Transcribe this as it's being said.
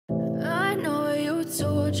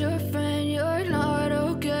told your friend you're not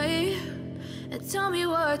okay? And tell me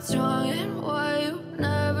what's wrong and why you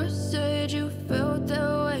never said you felt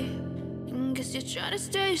that way. And guess you're trying to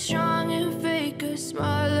stay strong and fake a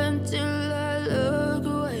smile until I look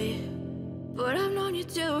away. But I've known you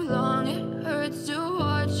too long, it hurts to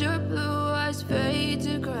watch your blue eyes fade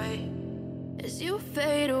to gray as you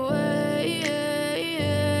fade away,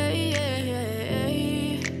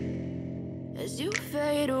 as you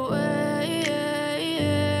fade away.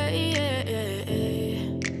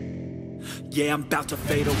 Yeah, I'm about to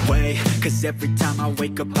fade away, cause every time I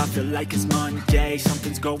wake up I feel like it's Monday.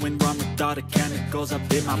 Something's going wrong with all the chemicals up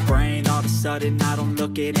in my brain. All of a sudden I don't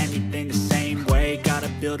look at anything the same way. Got a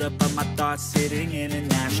buildup of my thoughts sitting in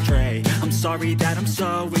an ashtray. I'm sorry that I'm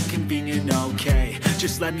so inconvenient, okay?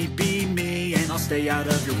 Just let me be me and I'll stay out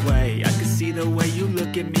of your way. I can see the way you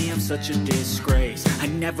look at me, I'm such a disgrace. I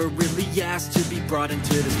never really asked to be brought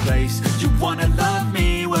into this place. You wanna love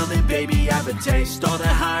me? Well then baby I have a taste. All the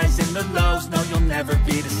highs and the lows, no you'll never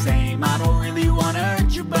be the same. I don't really wanna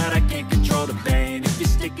hurt you but I can't control the pain. If you're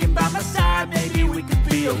sticking by my side maybe we could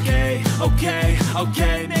be okay.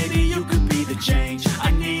 Okay, maybe you could be the change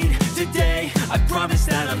I need today. I promise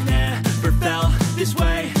that I've never felt this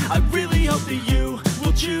way. I really hope that you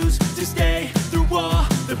will choose to stay through all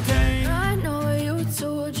the pain. I know you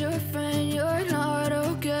told your friend you're not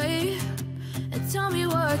okay. And tell me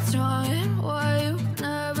what's wrong and why you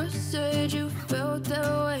never said you felt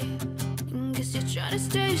that way. And guess you're trying to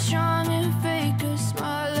stay strong and fake a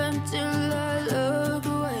smile until I look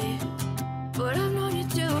away. But I've known you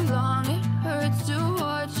too long, it hurts to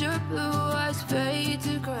watch your blue eyes fade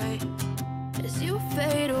to gray as you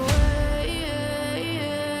fade away,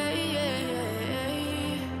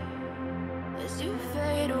 as you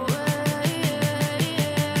fade away,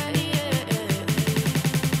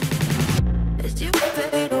 as you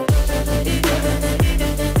fade away.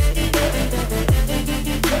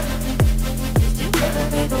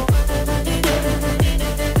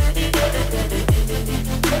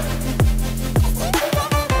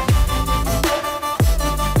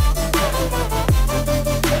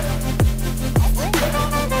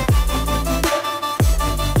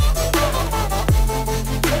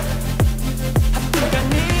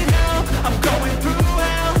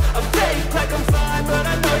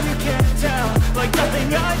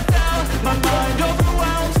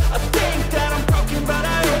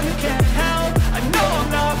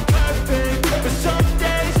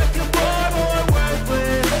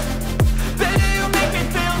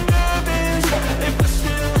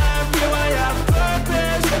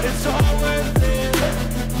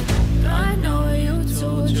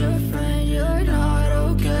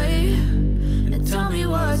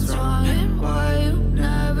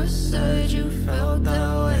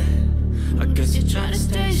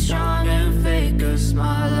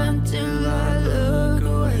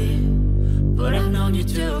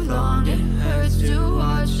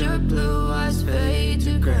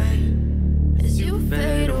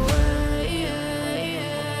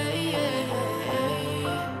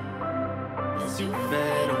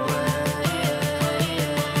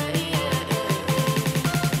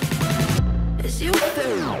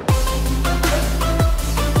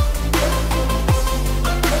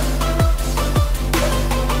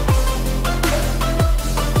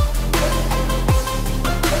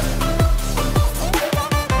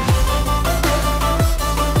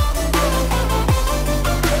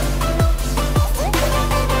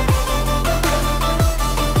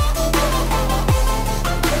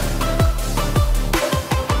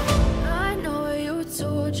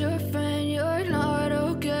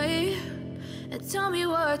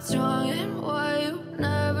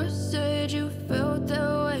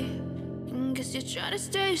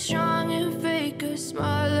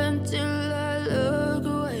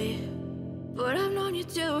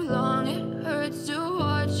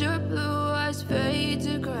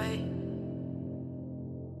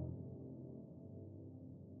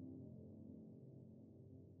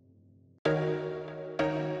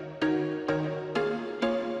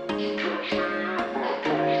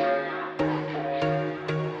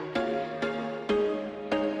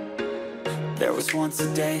 There was once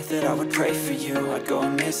a day that I would pray for you. I'd go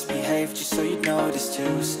and misbehave just so you'd notice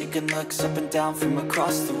too. Sneaking looks up and down from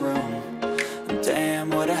across the room. And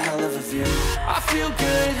damn, what a hell of a view. I feel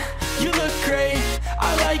good, you look great,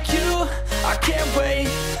 I like you, I can't wait.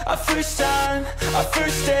 A first time, a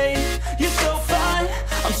first date, you're so fine,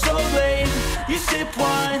 I'm so late. You sip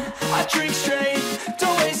wine, I drink straight.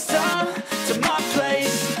 Don't waste time to my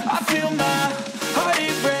place. I feel my heart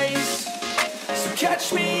erase. So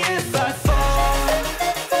catch me if I fall.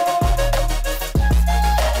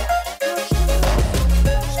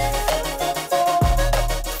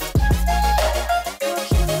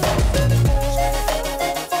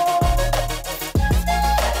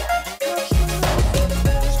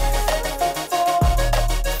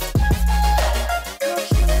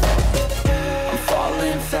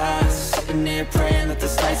 sipping here, praying that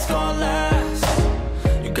this night's gonna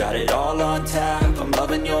last. You got it all on tap, I'm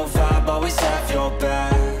loving your vibe, always have your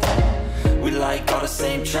back. We like all the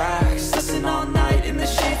same tracks, listen all night in the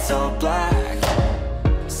sheets all black.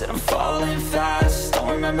 Said I'm falling fast, don't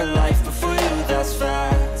remember life before you, that's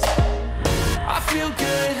fact. I feel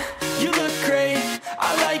good, you look great, I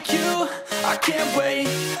like you, I can't wait.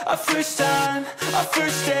 A first time, a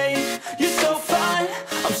first date, you're so fine,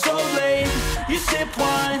 I'm so late. You sip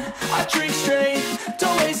wine, I drink straight,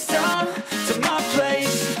 don't waste time to my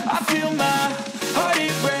place. I feel my heart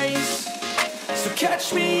erase, so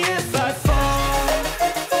catch me if I fall.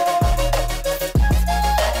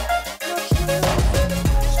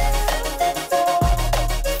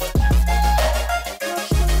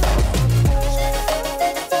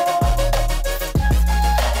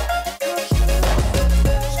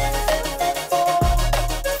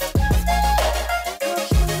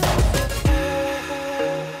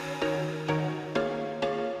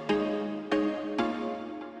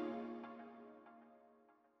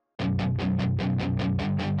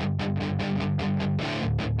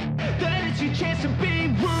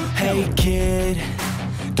 Hey kid,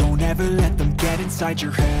 don't ever let them get inside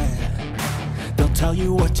your head. They'll tell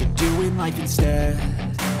you what to do in life instead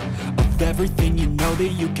of everything you know that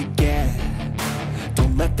you could get.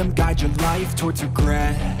 Don't let them guide your life towards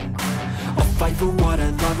regret. I'll fight for what I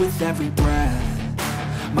love with every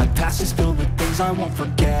breath. My past is filled with things I won't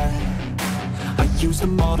forget. I use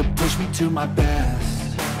them all to push me to my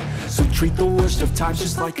best. So treat the worst of times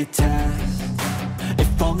just like a test.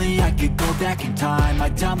 If only I could go back in time,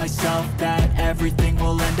 I'd tell myself that everything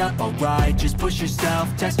will end up alright. Just push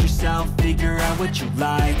yourself, test yourself, figure out what you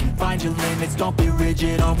like, and find your limits, don't be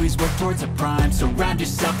rigid, always work towards a prime. Surround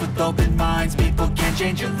yourself with open minds, people can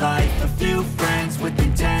change your life. A few friends with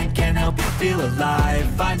intent can help you feel alive.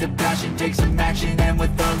 Find a passion, take some action, and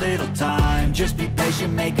with a little time, just be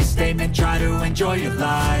patient, make a statement, try to enjoy your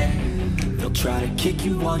life. They'll try to kick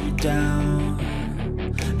you while you're down,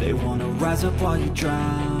 they wanna rise up while you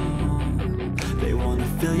drown. They wanna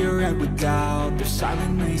fill your head with doubt. They're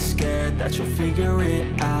silently scared that you'll figure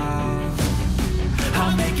it out.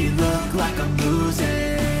 I'll make it look like I'm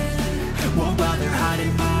losing, won't bother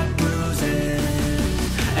hiding my bruises.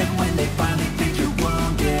 And when they finally think you're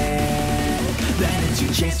wounded, then it's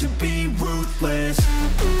your chance to be ruthless.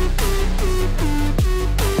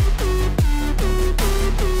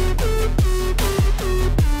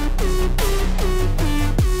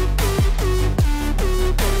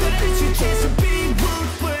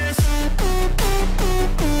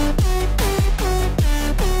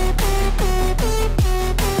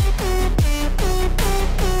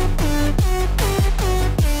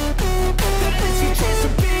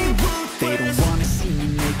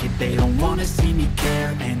 They don't wanna see me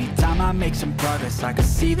care. Anytime I make some progress, I can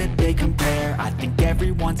see that they compare. I think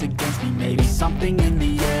everyone's against me, maybe something in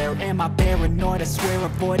the air. Am I paranoid? I swear a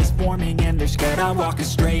void is forming and they're scared. I walk a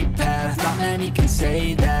straight path, not many can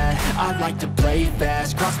say that. I like to play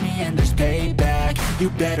fast, cross me and there's payback.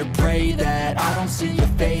 You better pray that I don't see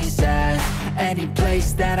your face at any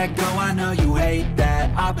place that I go. I know you hate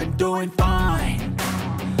that. I've been doing fine,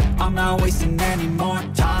 I'm not wasting any more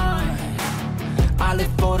time. I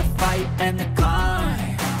live for the fight and the climb,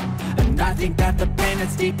 and I think that the pain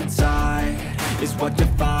that's deep inside is what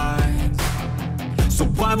defines. So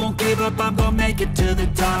I won't give up, I'm gonna make it to the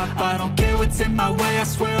top. I don't care what's in my way, I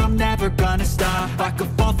swear I'm never gonna stop. I could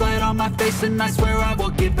fall flat on my face and I swear I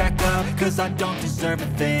won't give back up, cause I don't deserve a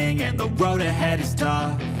thing and the road ahead is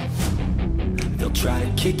tough. They'll try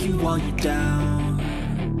to kick you while you're down,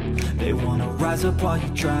 they wanna rise up while you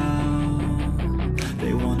drown.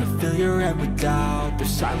 They wanna fill your head with doubt. They're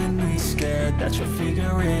silently scared that you'll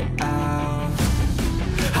figure it out.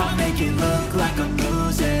 I'll make it look like I'm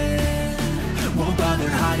losing, won't bother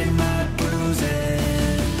hiding my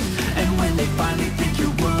bruises. And when they finally think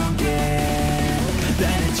you're wounded,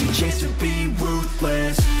 then it's your chance to be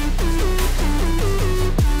ruthless.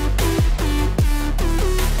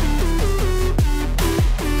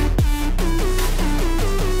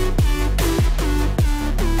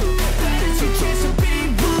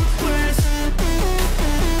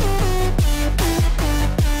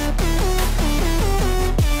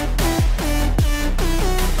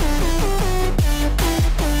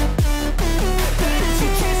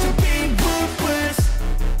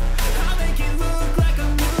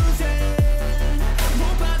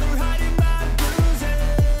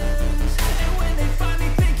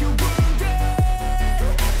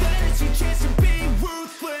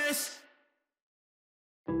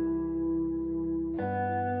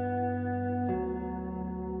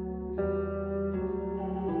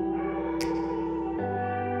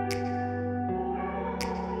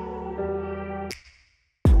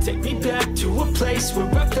 place where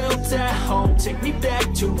I felt at home. Take me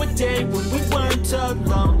back to a day when we weren't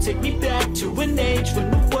alone. Take me back to an age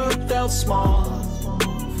when the world felt small.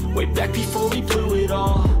 Way back before we blew it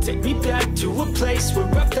all. Take me back to a place where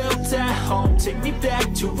I felt at home. Take me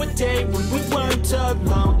back to a day when we weren't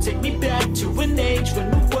alone. Take me back to an age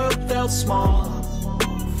when the world felt small.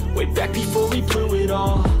 Way back before we blew it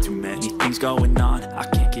all. Too many things going on, I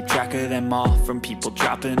can't keep track of them all. From people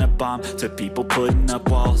dropping a bomb to people putting up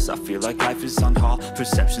walls. I feel like life is on hold,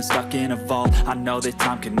 perception stuck in a vault. I know that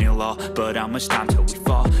time can heal all, but how much time till we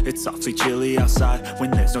fall? It's awfully chilly outside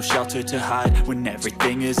when there's no shelter to hide. When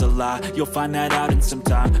everything is a lie, you'll find that out in some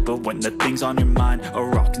time. But when the things on your mind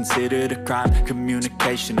are all considered a crime,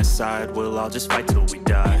 communication aside, we'll all just fight till we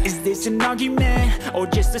die. Is this an argument or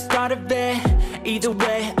just the start of it? Either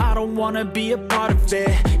way, I don't wanna be a part of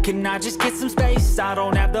it. Can I just get some space? I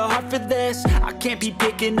don't have the heart for this. I can't be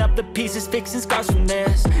picking up the pieces, fixing scars from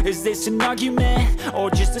this. Is this an argument or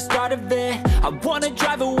just the start of it? I wanna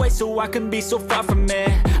drive away so I can be so far from it.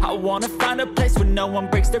 I wanna find a place where no one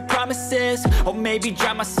breaks their promises. Or maybe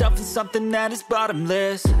drown myself in something that is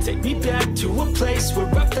bottomless. Take me back to a place where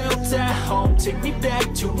I felt at home. Take me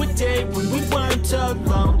back to a day when we weren't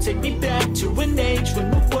alone. Take me back to an age when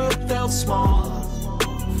the world felt small.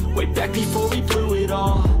 Way back before we blew it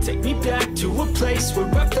all. Take me back to a place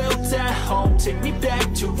where I felt at home. Take me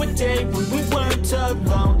back to a day when we weren't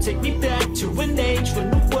alone. Take me back to an age when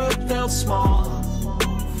the world felt small.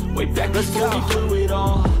 Way back before we blew it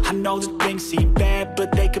all. I know that things seem bad,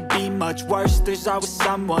 but they could be much worse. There's always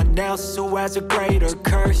someone else who has a greater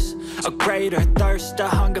curse, a greater thirst, a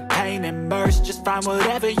hunger, pain, and mercy. Just find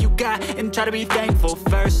whatever you got and try to be thankful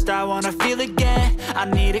first. I wanna feel again, I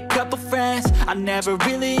need a couple friends. I never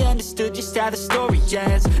really understood just how the story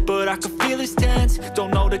ends, but I can feel it's tense,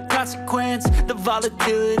 don't know the consequence. The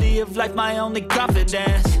volatility of life, my only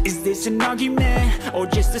confidence. Is this an argument or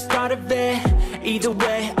just the start of it? Either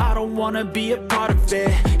way, I don't wanna be a part of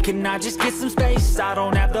it. Can I just get some space? I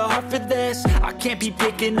don't have the heart for this. I can't be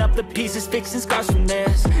picking up the pieces, fixing scars from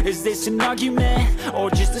this. Is this an argument or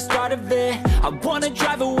just the start of it? I wanna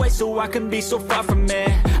drive away so I can be so far from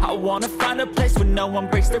it. I wanna find a place where no one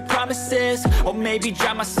breaks their promises. Or maybe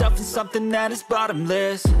drown myself in something that is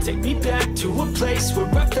bottomless. Take me back to a place where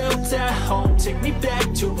I felt at home. Take me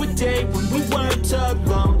back to a day when we weren't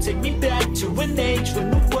alone. Take me back to an age when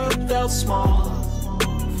the world felt small.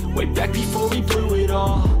 Way back before we blew it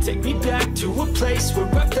all. Take me back to a place where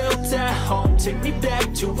I felt at home. Take me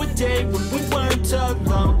back to a day when we weren't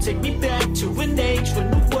alone. Take me back to an age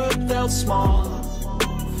when the world felt small.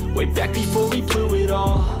 Way back before we blew it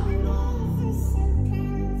all.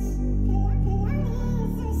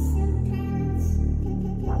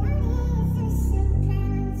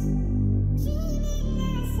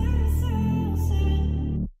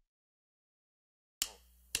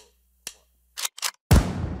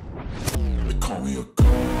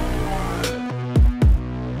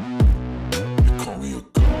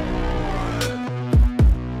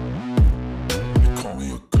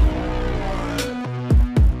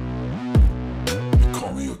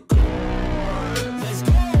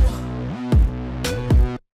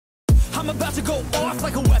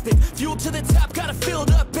 Fuel to the top, got a filled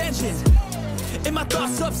up engine. In my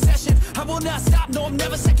thoughts, obsession, I will not stop, no, I'm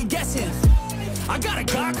never second guessing. I got a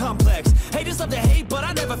God complex, haters love to hate, but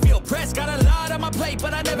I never feel pressed. Got a lot on my plate,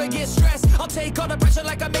 but I never get stressed. I'll take all the pressure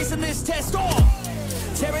like I'm acing this test.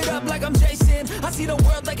 Tear it up like I'm Jason. I see the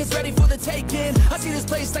world like it's ready for the taking. I see this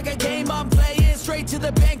place like a game I'm playing. Straight to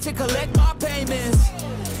the bank to collect my payments.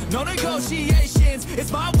 No negotiations,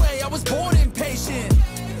 it's my way, I was born impatient.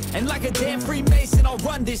 And like a damn Freemason, I'll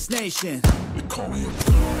run this nation. They call me a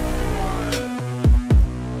god.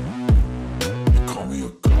 They call me a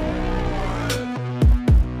god.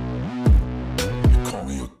 They call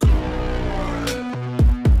me a god.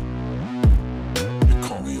 They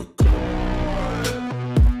call me a god.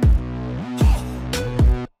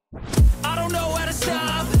 I don't know how to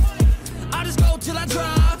stop. I just go till I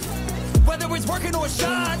drop. Whether it's working or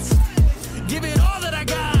shots, give it all that I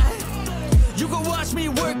got. You can watch me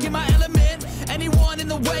work in my element. Anyone in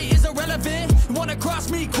the way is irrelevant. You wanna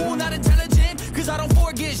cross me, cool, not intelligent, cause I don't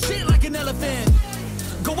forget shit like an elephant.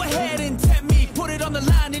 Go ahead and tempt me, put it on the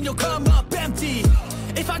line and you'll come up empty.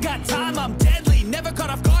 If I got time, I'm deadly. Never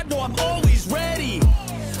caught off guard, no, I'm always ready.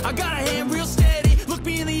 I got a hand real steady. Look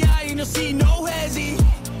me in the eye and you'll see no hezzy.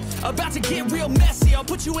 About to get real messy. I'll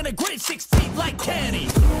put you in a grid 6 feet like Kenny.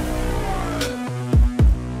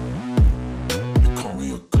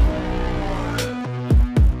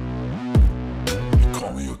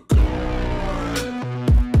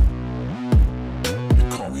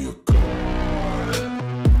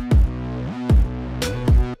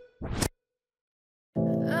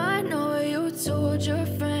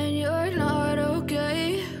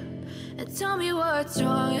 what's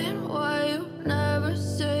wrong and why you never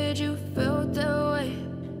said you felt that way.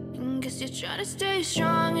 And guess you're trying to stay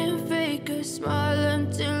strong and fake a smile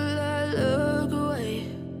until I look away.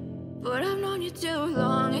 But I've known you too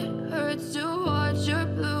long, it hurts to watch your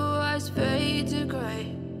blue eyes fade to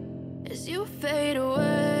gray as you fade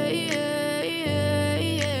away,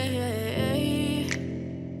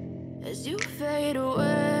 as you fade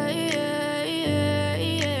away.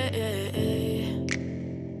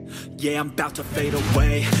 Yeah, I'm about to fade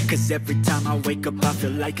away, 'cause every time I wake up I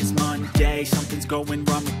feel like it's Monday. Something's going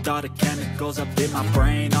wrong with all the chemicals up in my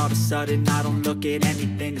brain. All of a sudden I don't look at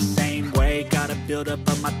anything the same way. Gotta build up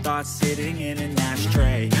of my thoughts sitting in an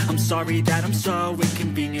ashtray. I'm sorry that I'm so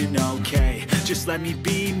inconvenient, okay. Just let me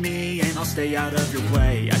be me and I'll stay out of your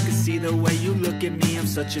way. I can see the way you look at me, I'm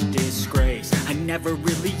such a disgrace. I never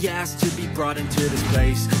really asked to be brought into this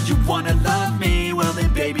place. You wanna love me? Well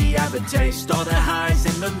then baby have a taste. All the highs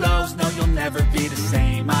and the lows, no you'll never be the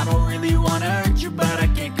same. I don't really wanna hurt you but I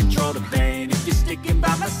can't control the pain. If you're sticking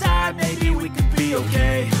by my side maybe we could be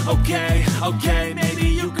okay. Okay, maybe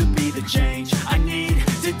you could be the change I need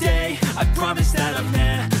today. I promise that I've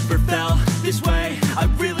never felt this way. I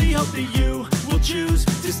really hope that you will choose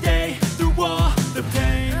to stay through all the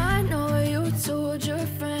pain. I know you told your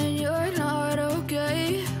friend you're not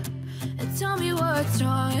okay, and tell me what's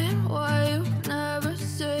wrong and why you never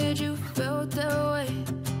said you felt that way.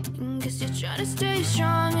 And guess you're trying to stay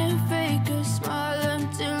strong and fake a smile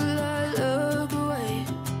until I look away.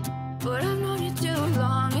 But I've known you too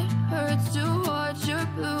long, it hurts to watch your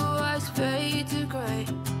blue eyes fade to gray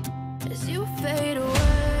as you fade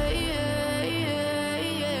away,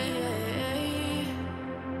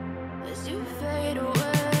 as you fade away,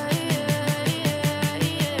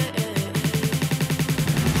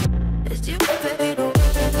 as you fade away.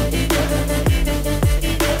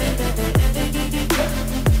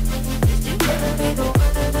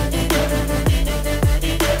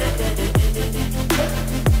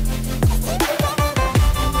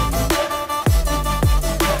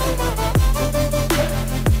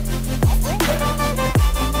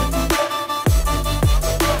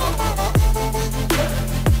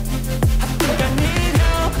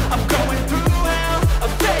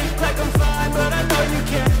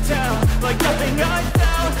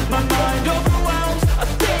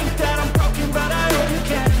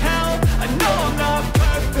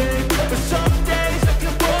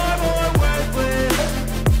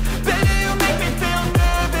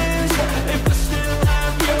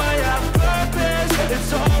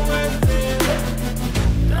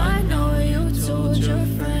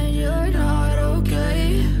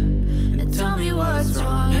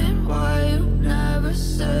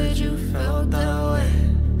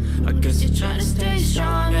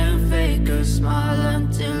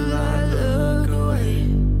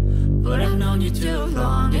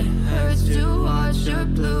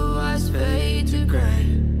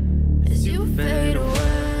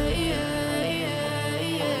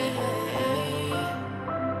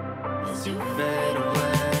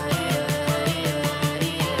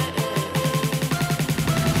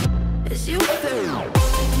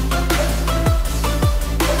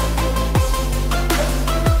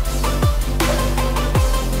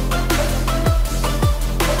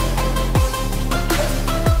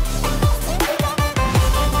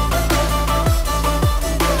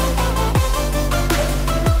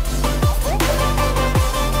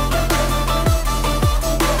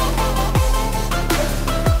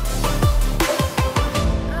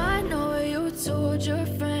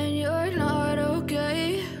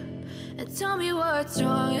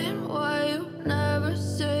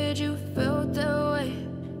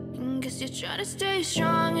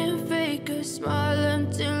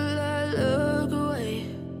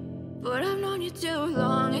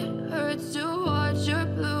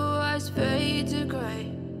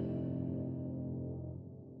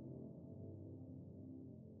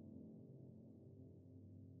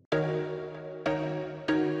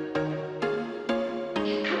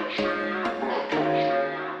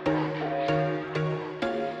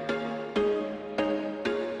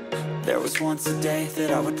 There was once a day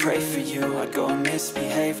that I would pray for you. I'd go and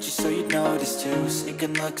misbehave just so you'd notice too.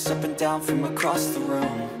 Sneaking looks up and down from across the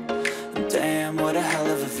room. And damn, what a hell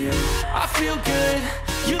of a view. I feel good,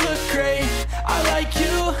 you look great, I like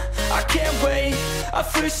you, I can't wait. A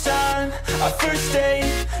first time, a first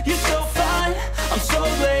date, you're so fine, I'm so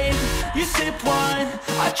late. You sip wine,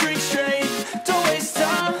 I drink straight. Don't waste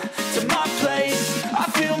time to my place. I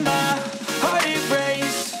feel my heart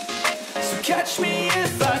erase. So catch me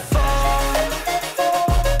if I fall.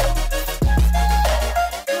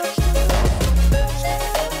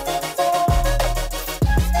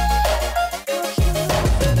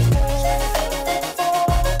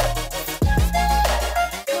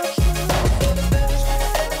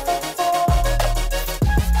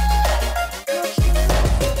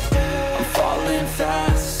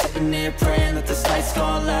 hand, let this night's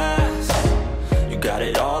gonna last. You got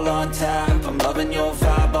it all on tap, I'm loving your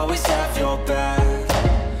vibe, always have your back.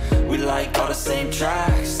 We like all the same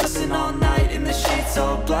tracks, listen all night in the sheets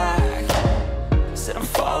all black. Said I'm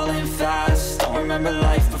falling fast, don't remember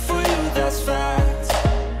life before you, that's fact.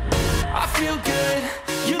 I feel good,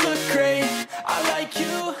 you look great, I like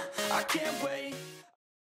you, I can't wait.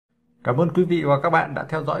 Cảm ơn quý vị và các bạn đã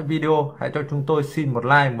theo dõi video. Hãy cho chúng tôi xin một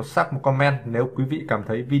like, một sub, một comment nếu quý vị cảm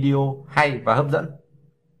thấy video hay và hấp dẫn.